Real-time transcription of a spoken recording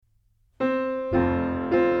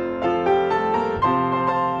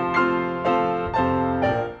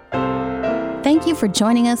you for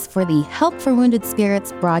joining us for the Help for Wounded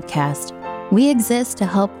Spirits broadcast. We exist to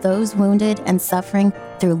help those wounded and suffering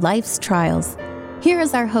through life's trials. Here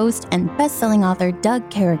is our host and best-selling author,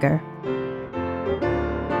 Doug Carriger.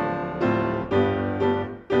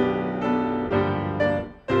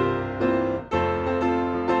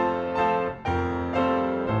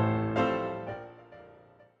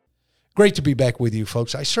 Great to be back with you,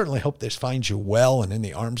 folks. I certainly hope this finds you well and in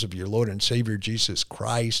the arms of your Lord and Savior, Jesus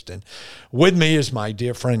Christ. And with me is my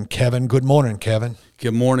dear friend, Kevin. Good morning, Kevin.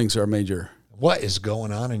 Good morning, Sir Major. What is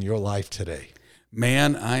going on in your life today?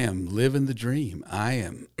 Man, I am living the dream. I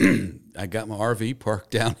got my RV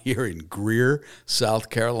parked down here in Greer,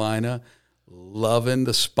 South Carolina. Loving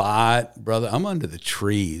the spot, brother. I'm under the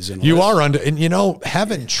trees. And you are under, and you know,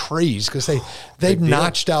 having trees, because they've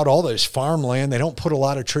notched out all this farmland. They don't put a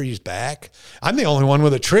lot of trees back. I'm the only one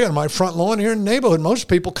with a tree on my front lawn here in the neighborhood. Most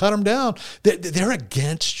people cut them down. They're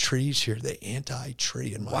against trees here. They're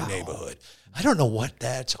anti-tree in my neighborhood. I don't know what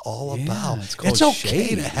that's all about. It's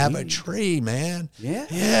okay to have a tree, man.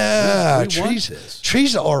 Yeah.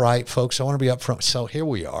 Trees are all right, folks. I want to be up front. So here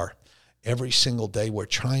we are. Every single day, we're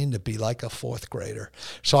trying to be like a fourth grader.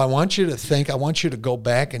 So I want you to go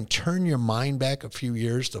back and turn your mind back a few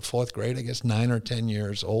years to fourth grade, I guess 9 or 10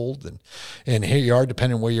 years old. And here you are,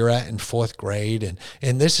 depending on where you're at in fourth grade.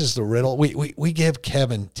 And this is the riddle. We give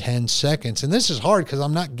Kevin 10 seconds. And this is hard because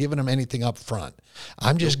I'm not giving him anything up front.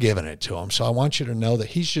 I'm just giving it to him. So I want you to know that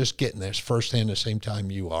he's just getting this firsthand the same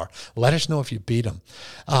time you are. Let us know if you beat him.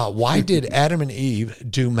 Why did Adam and Eve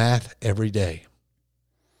do math every day?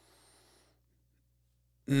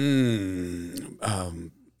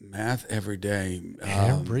 Math every day.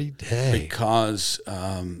 Every day. Because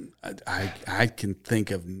I can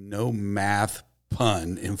think of no math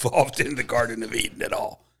pun involved in the Garden of Eden at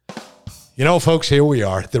all. You know, folks, here we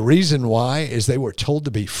are. The reason why is they were told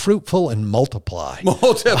to be fruitful and multiply.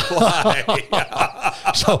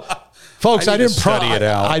 So, folks, I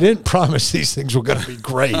didn't promise these things were going to be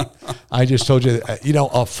great. I just told you,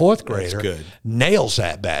 a fourth grader nails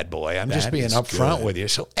that bad boy. I'm just being upfront with you.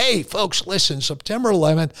 So, hey, folks, listen, September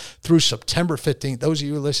 11th through September 15th, those of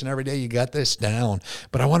you who listen every day, you got this down.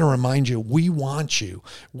 But I want to remind you, we want you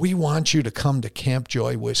to come to Camp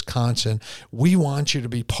Joy, Wisconsin. We want you to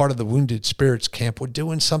be part of the Wounded Spirits Camp. We're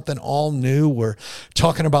doing something all new. We're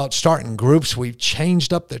talking about starting groups. We've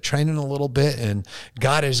changed up the training a little bit, and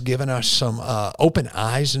God has given us some open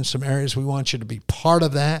eyes in some areas. We want you to be part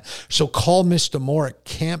of that. So call Mr. Moore at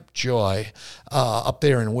Camp Joy up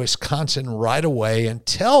there in Wisconsin right away and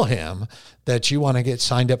tell him that you want to get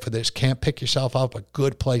signed up for this camp. Pick yourself up a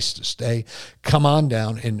good place to stay. Come on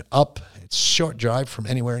down and up. It's a short drive from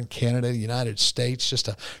anywhere in Canada, the United States, just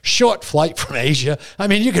a short flight from Asia. I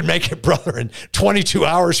mean, you can make it, brother, in 22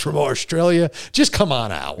 hours from Australia. Just come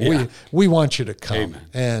on out. Yeah. We want you to come.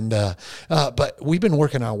 Amen. And but we've been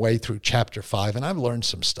working our way through chapter 5, and I've learned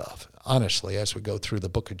some stuff, honestly, as we go through the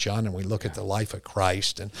book of John and we look at the life of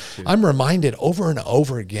Christ. And I'm reminded over and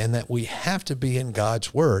over again that we have to be in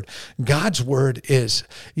God's Word. God's Word is,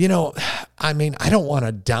 I don't want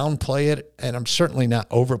to downplay it, and I'm certainly not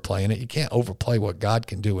overplaying it. You can't overplay what God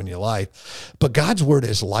can do in your life. But God's Word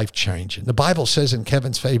is life-changing. The Bible says in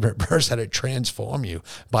Kevin's favorite verse that it transforms you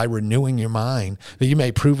by renewing your mind, that you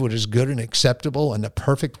may prove what is good and acceptable and the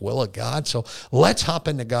perfect will of God. So let's hop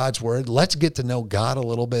into God's Word. Let's get to know God a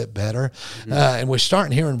little bit better. And we're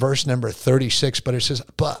starting here in verse number 36, but it says,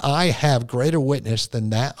 "But I have greater witness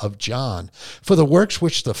than that of John. For the works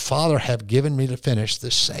which the Father have given me to finish,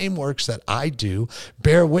 the same works that I do,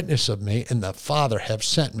 bear witness of me, and the Father have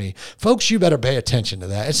sent me." Folks, you better pay attention to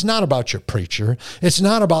that. It's not about your preacher. It's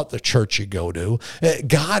not about the church you go to.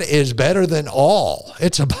 God is better than all.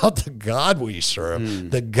 It's about the God we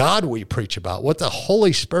serve, the God we preach about, what the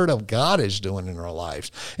Holy Spirit of God is doing in our lives.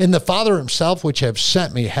 "And the Father himself, which have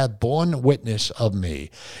sent me, hath borne witness of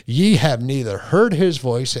me. Ye have neither heard his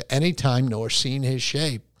voice at any time nor seen his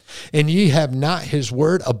shape. And ye have not his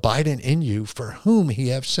word abiding in you, for whom he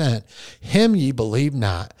have sent, him ye believe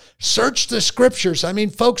not. Search the scriptures. I mean,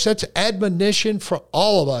 folks, that's admonition for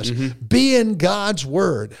all of us. Be in God's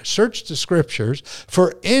word. Search the scriptures,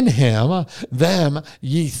 for in him, them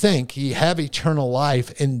ye think ye have eternal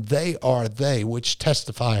life, and they are they which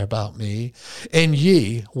testify about me. And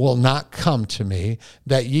ye will not come to me,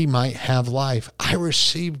 that ye might have life. I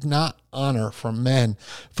received not honor from men."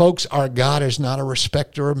 Folks, our God is not a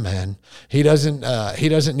respecter of men. He doesn't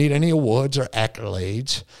need any awards or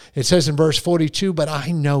accolades. It says in verse 42, "But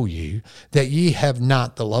I know you, that ye have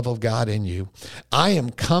not the love of God in you. I am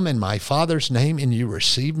come in my Father's name, and you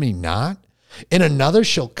receive me not. And another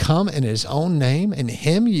shall come in his own name, and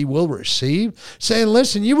him ye will receive, saying,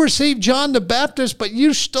 listen, you received John the Baptist, but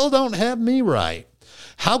you still don't have me right.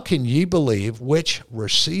 How can ye believe which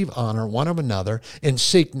receive honor one of another and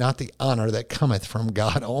seek not the honor that cometh from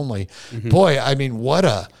God only? Mm-hmm. Boy, I mean, what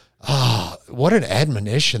an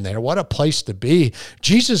admonition there. What a place to be.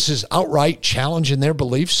 Jesus is outright challenging their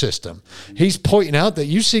belief system. He's pointing out that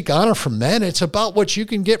you seek honor from men. It's about what you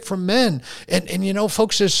can get from men. And you know,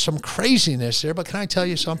 folks, there's some craziness there, but can I tell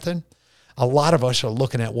you something? A lot of us are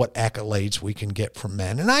looking at what accolades we can get from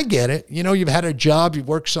men. And I get it. You know, you've had a job, you've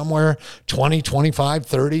worked somewhere 20, 25,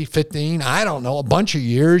 30, 15, I don't know, a bunch of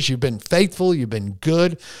years. You've been faithful. You've been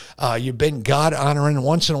good. You've been God honoring. And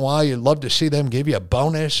once in a while, you'd love to see them give you a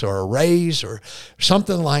bonus or a raise or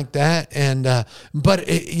something like that. And,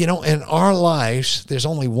 you know, in our lives, there's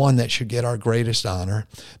only one that should get our greatest honor.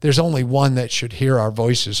 There's only one that should hear our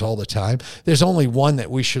voices all the time. There's only one that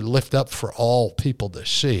we should lift up for all people to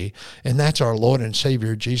see. And that's our Lord and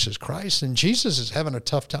Savior, Jesus Christ. And Jesus is having a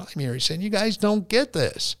tough time here. He's saying, you guys don't get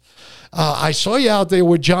this. I saw you out there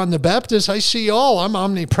with John the Baptist. I see y'all. I'm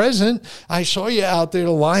omnipresent. I saw you out there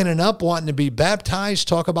lining up, wanting to be baptized,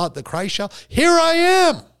 talk about the Christ child. Here I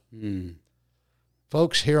am.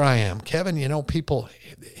 Folks, here I am. Kevin, you know, people,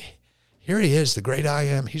 here he is, the great I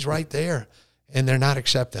am. He's right there, and they're not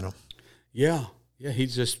accepting him. Yeah,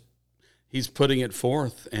 he's putting it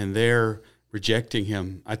forth, and they're rejecting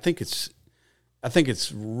him. I think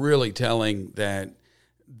it's really telling that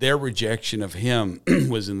their rejection of him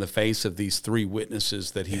was in the face of these three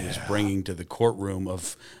witnesses that he was bringing to the courtroom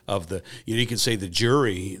of the, you could say the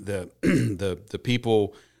jury, the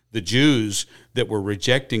people, the Jews that were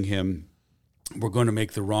rejecting him were going to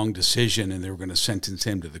make the wrong decision, and they were going to sentence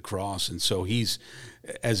him to the cross. And so he's,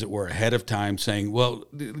 as it were, ahead of time saying, well,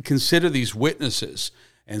 consider these witnesses.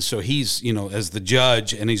 And so he's, you know, as the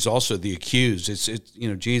judge, and he's also the accused. It's you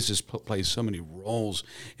know, Jesus plays so many roles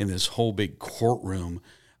in this whole big courtroom.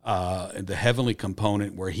 The heavenly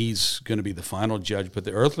component where he's going to be the final judge, but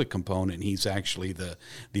the earthly component, he's actually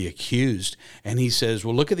the accused. And he says,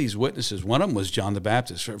 well, look at these witnesses. One of them was John the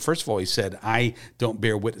Baptist. First of all, he said, I don't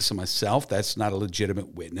bear witness of myself. That's not a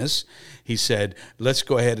legitimate witness. He said, let's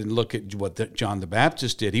go ahead and look at what John the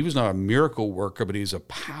Baptist did. He was not a miracle worker, but he was a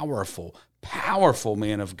powerful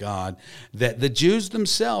man of God, that the Jews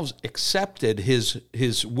themselves accepted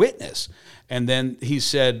his witness. And then he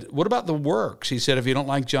said, what about the works? He said, if you don't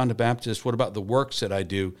like John the Baptist, what about the works that I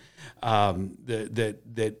do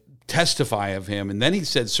that testify of him? And then he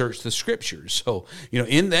said, search the scriptures. So, you know,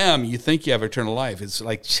 in them, you think you have eternal life. It's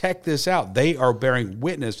like, check this out. They are bearing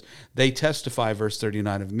witness. They testify, verse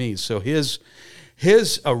 39, of me. So his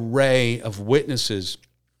array of witnesses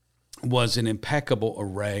was an impeccable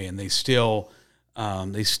array, and they still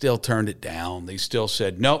turned it down. They still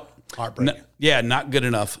said, nope. Heartbreaking. Not good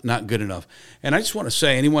enough. And I just want to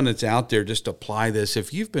say, anyone that's out there, just apply this.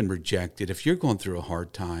 If you've been rejected, if you're going through a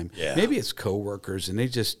hard time, maybe it's coworkers and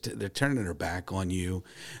they're turning their back on you.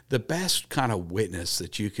 The best kind of witness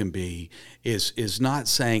that you can be is not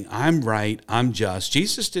saying, I'm right, I'm just.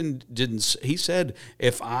 Jesus didn't. He said,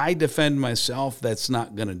 if I defend myself, that's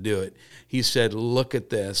not going to do it. He said, look at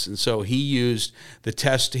this. And so he used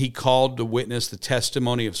he called to witness the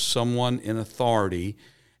testimony of someone in authority.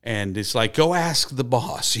 And it's like, go ask the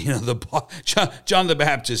boss. You know, the boss, John the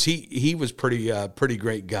Baptist. He was pretty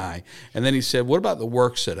great guy. And then he said, what about the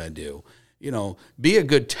works that I do? You know, be a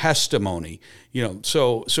good testimony. You know,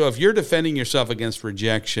 so if you're defending yourself against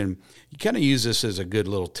rejection, you kind of use this as a good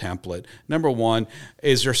little template. Number one,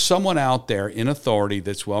 is there someone out there in authority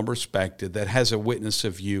that's well respected that has a witness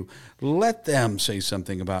of you? Let them say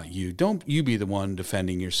something about you. Don't you be the one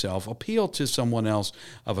defending yourself. Appeal to someone else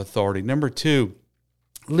of authority. Number two,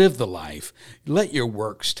 live the life. Let your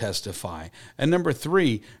works testify. And number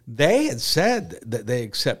three, they had said that they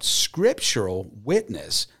accept scriptural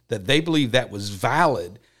witness, that they believe that was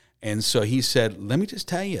valid. And so he said, let me just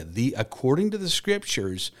tell you, according to the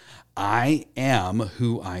scriptures, I am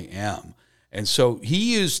who I am. And so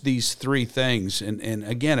he used these three things. And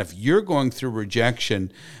again, if you're going through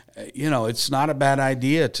rejection, you know, it's not a bad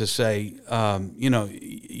idea to say, you know,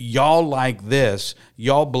 y'all like this,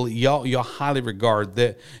 y'all highly regard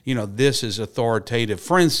that, you know, this is authoritative.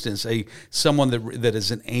 For instance, someone that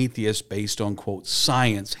is an atheist based on, quote,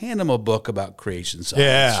 science, hand them a book about creation science.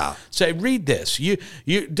 Yeah. Say, read this. You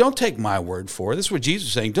don't take my word for it. This is what Jesus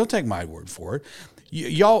is saying. Don't take my word for it.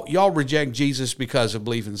 Y'all reject Jesus because of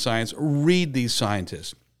belief in science. Read these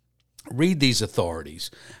scientists. Read these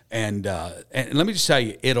authorities. And let me just tell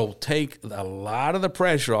you, it'll take a lot of the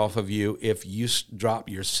pressure off of you if you drop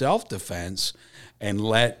your self-defense and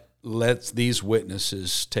let let these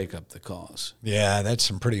witnesses take up the cause. Yeah, that's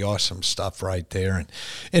some pretty awesome stuff right there.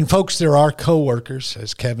 And folks, there are coworkers,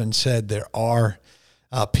 as Kevin said, there are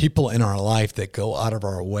people in our life that go out of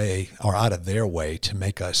our way or out of their way to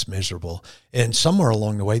make us miserable. And somewhere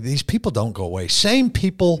along the way, these people don't go away. Same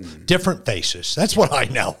people, different faces. That's what I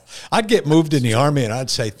know. I'd get moved in the Army and I'd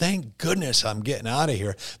say, thank goodness I'm getting out of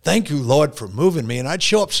here. Thank you, Lord, for moving me. And I'd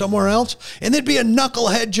show up somewhere else and there'd be a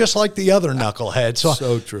knucklehead just like the other knucklehead.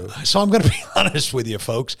 So true. So I'm going to be honest with you,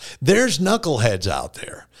 folks. There's knuckleheads out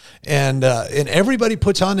there. And everybody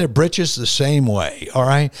puts on their britches the same way, all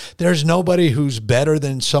right? There's nobody who's better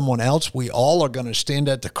than someone else. We all are going to stand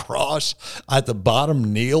at the cross at the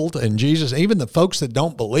bottom, kneeled, and Jesus, even the folks that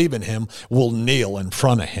don't believe in him, will kneel in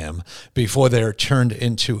front of him before they're turned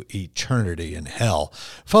into eternity in hell.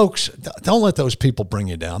 Folks, don't let those people bring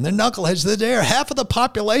you down. They're knuckleheads. They're there. Half of the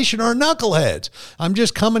population are knuckleheads. I'm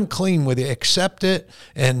just coming clean with you. Accept it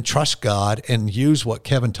and trust God and use what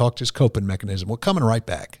Kevin talked his coping mechanism. We're coming right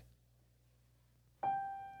back.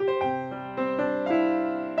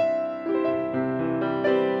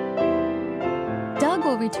 Doug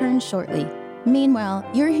will return shortly. Meanwhile,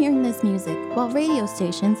 you're hearing this music while radio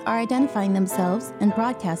stations are identifying themselves and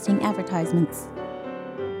broadcasting advertisements.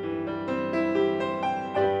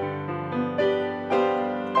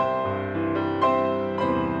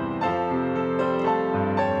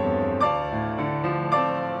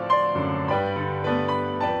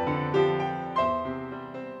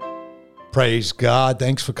 Praise God.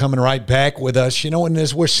 Thanks for coming right back with us. You know,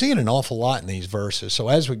 and we're seeing an awful lot in these verses. So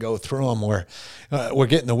as we go through them, we're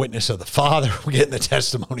getting the witness of the Father. We're getting the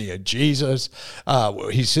testimony of Jesus.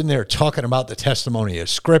 He's in there talking about the testimony of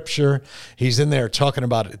Scripture. He's in there talking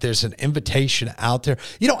about there's an invitation out there.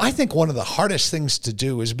 You know, I think one of the hardest things to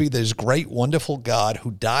do is be this great, wonderful God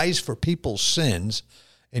who dies for people's sins,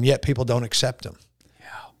 and yet people don't accept him.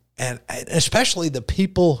 And especially the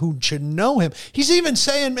people who should know him. He's even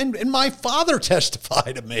saying, and my Father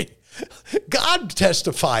testified to me. God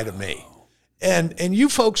testified to me. And you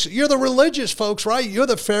folks, you're the religious folks, right? You're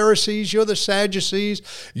the Pharisees. You're the Sadducees.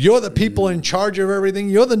 You're the people in charge of everything.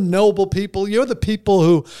 You're the noble people. You're the people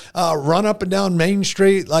who run up and down Main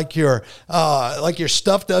Street like your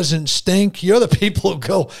stuff doesn't stink. You're the people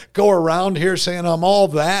who go around here saying, I'm all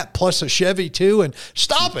that, plus a Chevy too, and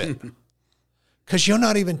stop it. Because you're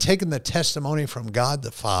not even taking the testimony from God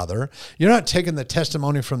the Father. You're not taking the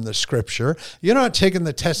testimony from the Scripture. You're not taking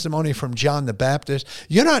the testimony from John the Baptist.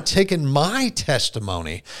 You're not taking my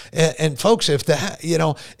testimony. And folks, if that, you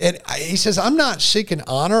know, and he says, I'm not seeking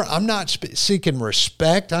honor. I'm not seeking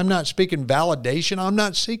respect. I'm not seeking validation. I'm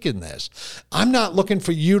not seeking this. I'm not looking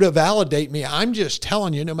for you to validate me. I'm just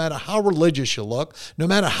telling you, no matter how religious you look, no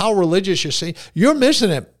matter how religious you see, you're missing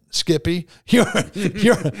it. Skippy, you're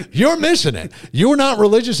missing it. You're not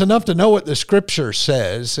religious enough to know what the Scripture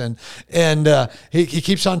says, and he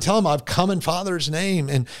keeps on telling them, "I've come in Father's name."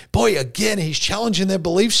 And boy, again, he's challenging their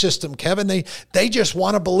belief system, Kevin. They just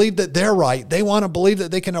want to believe that they're right. They want to believe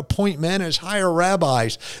that they can appoint men as higher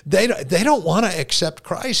rabbis. They don't want to accept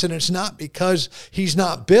Christ, and it's not because he's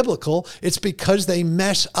not biblical. It's because they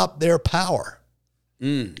mess up their power.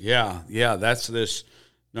 Yeah, that's this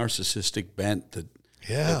narcissistic bent that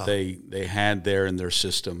they had there in their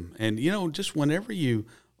system. And, you know, just whenever you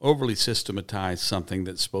overly systematize something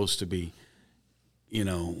that's supposed to be, you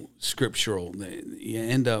know, scriptural, you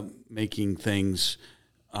end up making things,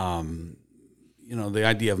 you know, the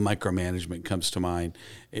idea of micromanagement comes to mind.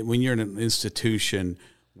 When you're in an institution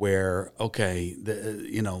where, okay,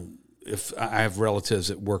 you know, if I have relatives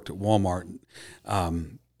that worked at Walmart,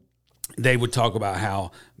 they would talk about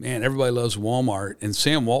how, man, everybody loves Walmart, and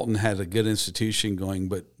Sam Walton had a good institution going,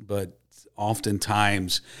 but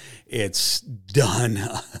oftentimes it's done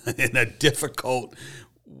in a difficult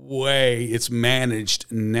way. It's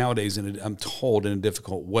managed nowadays I'm told in a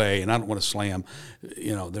difficult way, and I don't want to slam,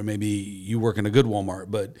 you know, there may be you work in a good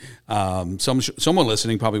Walmart, but someone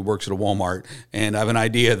listening probably works at a Walmart, and I have an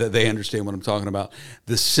idea that they understand what I'm talking about.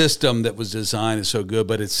 The system that was designed is so good,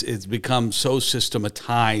 but it's become so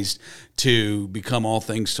systematized to become all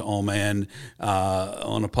things to all men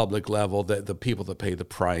on a public level that the people that pay the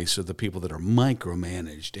price are the people that are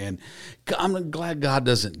micromanaged. And I'm glad God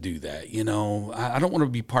doesn't do that. You know, I don't want to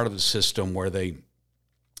be part of a system where they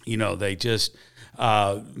just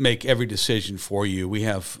make every decision for you. We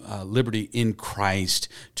have liberty in Christ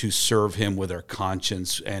to serve him with our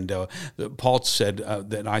conscience. And Paul said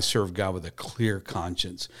that I serve God with a clear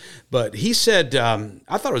conscience. But he said,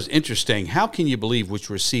 I thought it was interesting, how can you believe which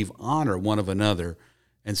receive honor one of another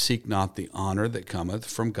and seek not the honor that cometh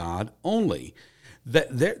from God only?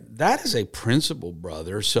 that is a principle,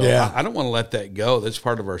 brother. So I don't want to let that go. That's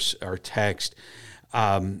part of our text.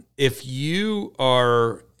 If you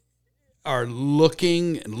are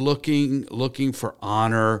looking for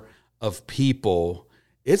honor of people,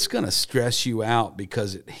 it's going to stress you out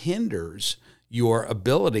because it hinders your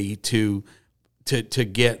ability to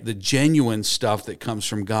get the genuine stuff that comes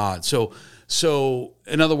from God. So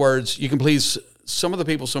in other words, you can please some of the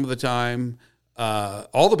people some of the time,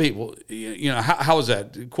 all the people. How is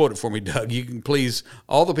that? Quote it for me, Doug. You can please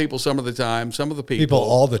all the people some of the time, some of the people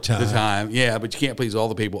all the time. Yeah, but you can't please all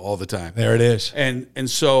the people all the time. There it is. And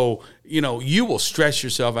so, you will stress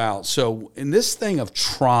yourself out. So in this thing of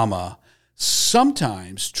trauma,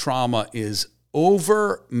 sometimes trauma is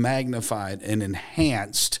over magnified and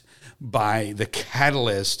enhanced by the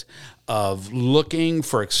catalyst of looking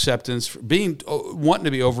for acceptance, wanting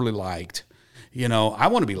to be overly liked. I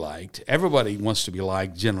want to be liked. Everybody wants to be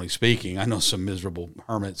liked, generally speaking. I know some miserable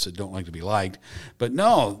hermits that don't like to be liked. But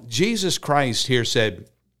no, Jesus Christ here said,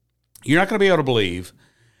 you're not going to be able to believe.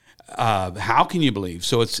 How can you believe?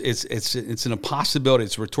 So it's an impossibility.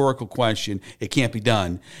 It's a rhetorical question. It can't be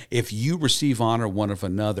done. If you receive honor one of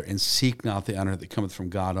another and seek not the honor that cometh from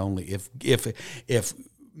God only. If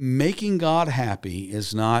making God happy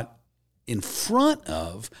is not in front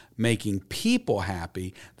of making people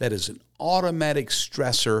happy, that is an automatic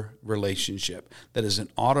stressor relationship. That is an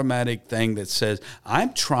automatic thing that says,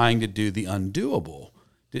 I'm trying to do the undoable.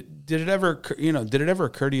 Did it ever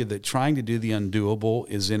occur to you that trying to do the undoable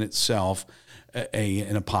is in itself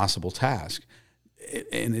an impossible task,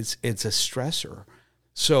 and it's a stressor?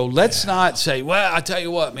 So let's not say, well, I tell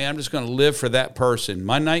you what, man, I'm just going to live for that person.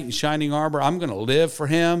 My knight in shining armor, I'm going to live for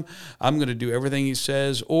him. I'm going to do everything he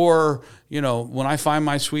says. Or, when I find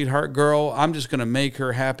my sweetheart girl, I'm just going to make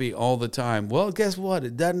her happy all the time. Well, guess what?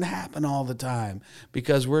 It doesn't happen all the time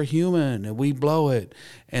because we're human and we blow it.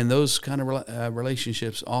 And those kind of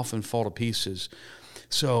relationships often fall to pieces.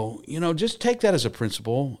 So, just take that as a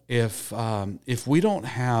principle. If we don't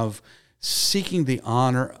have seeking the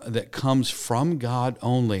honor that comes from God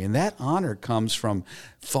only, and that honor comes from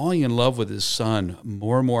falling in love with his son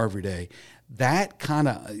more and more every day. That kind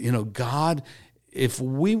of, God, if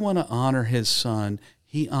we want to honor his son,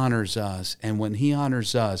 he honors us. And when he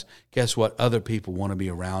honors us, guess what? Other people want to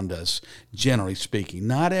be around us, generally speaking.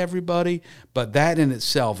 Not everybody, but that in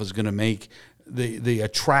itself is going to make the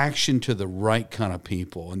attraction to the right kind of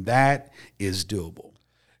people, and that is doable.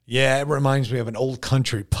 Yeah, it reminds me of an old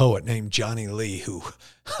country poet named Johnny Lee who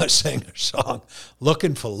sang a song,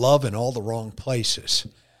 looking for love in all the wrong places.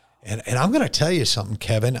 And I'm going to tell you something,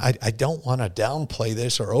 Kevin. I don't want to downplay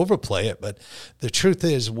this or overplay it, but the truth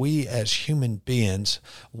is we as human beings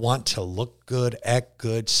want to look good, act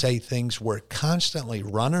good, say things. We're constantly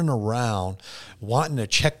running around wanting to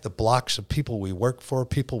check the blocks of people we work for,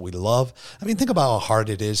 people we love. I mean, think about how hard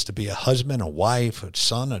it is to be a husband, a wife, a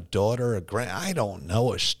son, a daughter,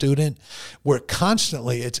 a student. We're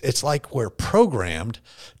constantly, it's like we're programmed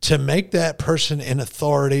to make that person in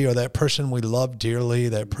authority or that person we love dearly,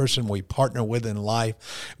 that person we partner with in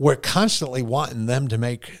life. We're constantly wanting them to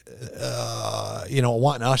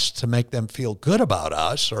wanting us to make them feel good about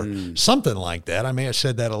us or something like that. I may have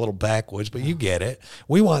said that a little backwards, but you get it.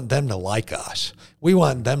 We want them to like us. We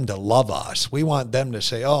want them to love us. We want them to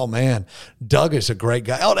say, oh man, Doug is a great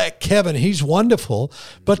guy. Oh, that Kevin, he's wonderful.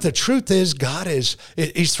 But the truth is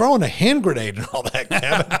he's throwing a hand grenade and all that,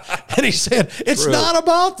 Kevin. And he's saying, it's not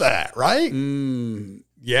about that, right?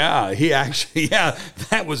 Yeah,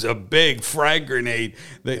 that was a big frag grenade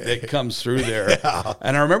that comes through there. Yeah.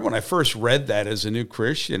 And I remember when I first read that as a new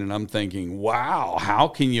Christian, and I'm thinking, wow, how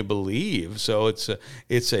can you believe? So it's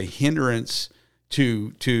a hindrance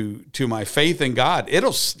to my faith in God.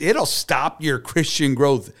 It'll stop your Christian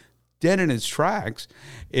growth dead in its tracks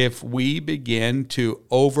if we begin to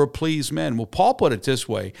overplease men. Well, Paul put it this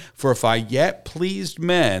way: for if I yet pleased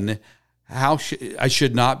men, I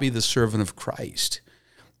should not be the servant of Christ.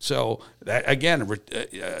 So that, again,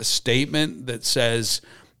 a statement that says,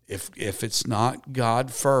 if it's not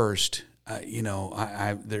God first,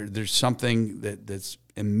 there's something that's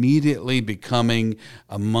immediately becoming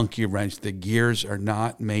a monkey wrench. The gears are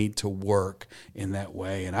not made to work in that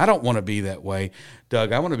way, and I don't want to be that way,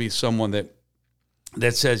 Doug. I want to be someone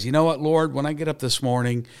that says, you know what, Lord, when I get up this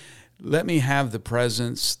morning, let me have the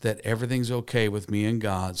presence that everything's okay with me and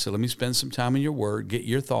God. So let me spend some time in your word, get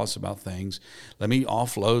your thoughts about things. Let me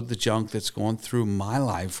offload the junk that's going through my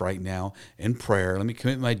life right now in prayer. Let me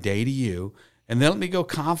commit my day to you. And then let me go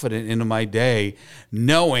confident into my day,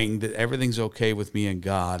 knowing that everything's okay with me and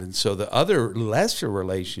God. And so the other lesser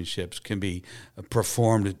relationships can be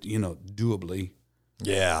performed, doably.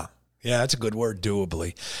 Yeah. Yeah, that's a good word,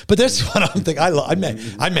 doably. But this is what I'm thinking.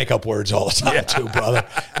 I make up words all the time too, brother.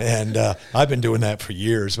 And I've been doing that for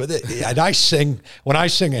years. But when I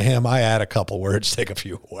sing a hymn, I add a couple words, take a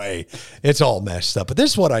few away. It's all messed up. But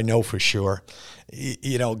this is what I know for sure.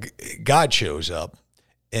 God shows up.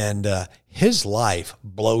 And his life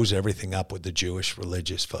blows everything up with the Jewish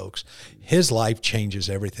religious folks. His life changes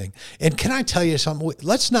everything. And can I tell you something?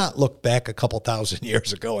 Let's not look back a couple thousand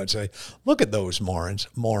years ago and say, look at those morons.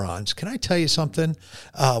 Can I tell you something?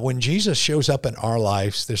 When Jesus shows up in our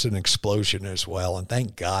lives, there's an explosion as well. And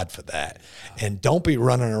thank God for that. And don't be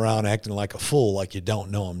running around acting like a fool like you don't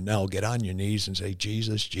know him. No, get on your knees and say,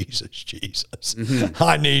 Jesus, Jesus, Jesus. Mm-hmm.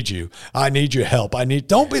 I need you. I need your help.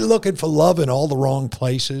 Don't be looking for love in all the wrong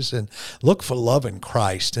places, and look for love in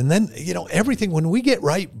Christ. And then, everything, when we get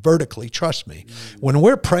right vertically, trust me, when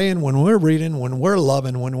we're praying, when we're reading, when we're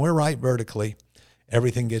loving, when we're right vertically,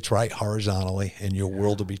 everything gets right horizontally, and your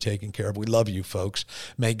world will be taken care of. We love you, folks.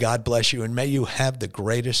 May God bless you, and may you have the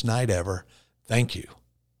greatest night ever. Thank you.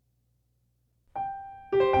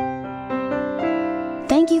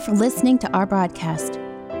 Thank you for listening to our broadcast.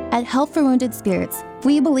 At Help for Wounded Spirits,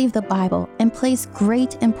 we believe the Bible and place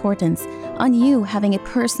great importance on you having a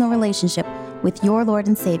personal relationship with your Lord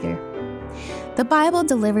and Savior. The Bible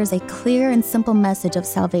delivers a clear and simple message of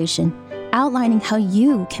salvation, outlining how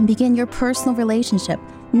you can begin your personal relationship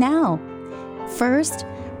now. First,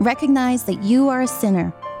 recognize that you are a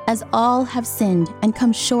sinner, as all have sinned and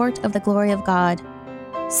come short of the glory of God.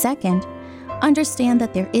 Second, understand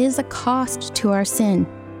that there is a cost to our sin,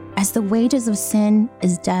 as the wages of sin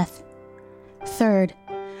is death. Third,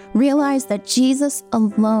 realize that Jesus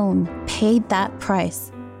alone paid that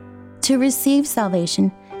price. To receive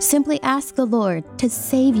salvation, simply ask the Lord to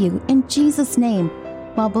save you in Jesus' name,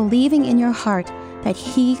 while believing in your heart that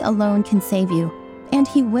He alone can save you, and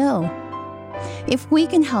He will. If we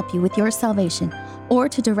can help you with your salvation or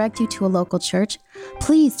to direct you to a local church,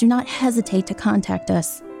 please do not hesitate to contact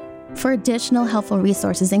us. For additional helpful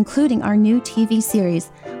resources, including our new TV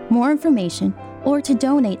series, more information, or to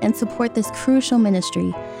donate and support this crucial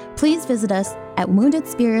ministry, please visit us at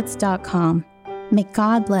woundedspirits.com. May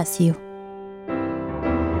God bless you.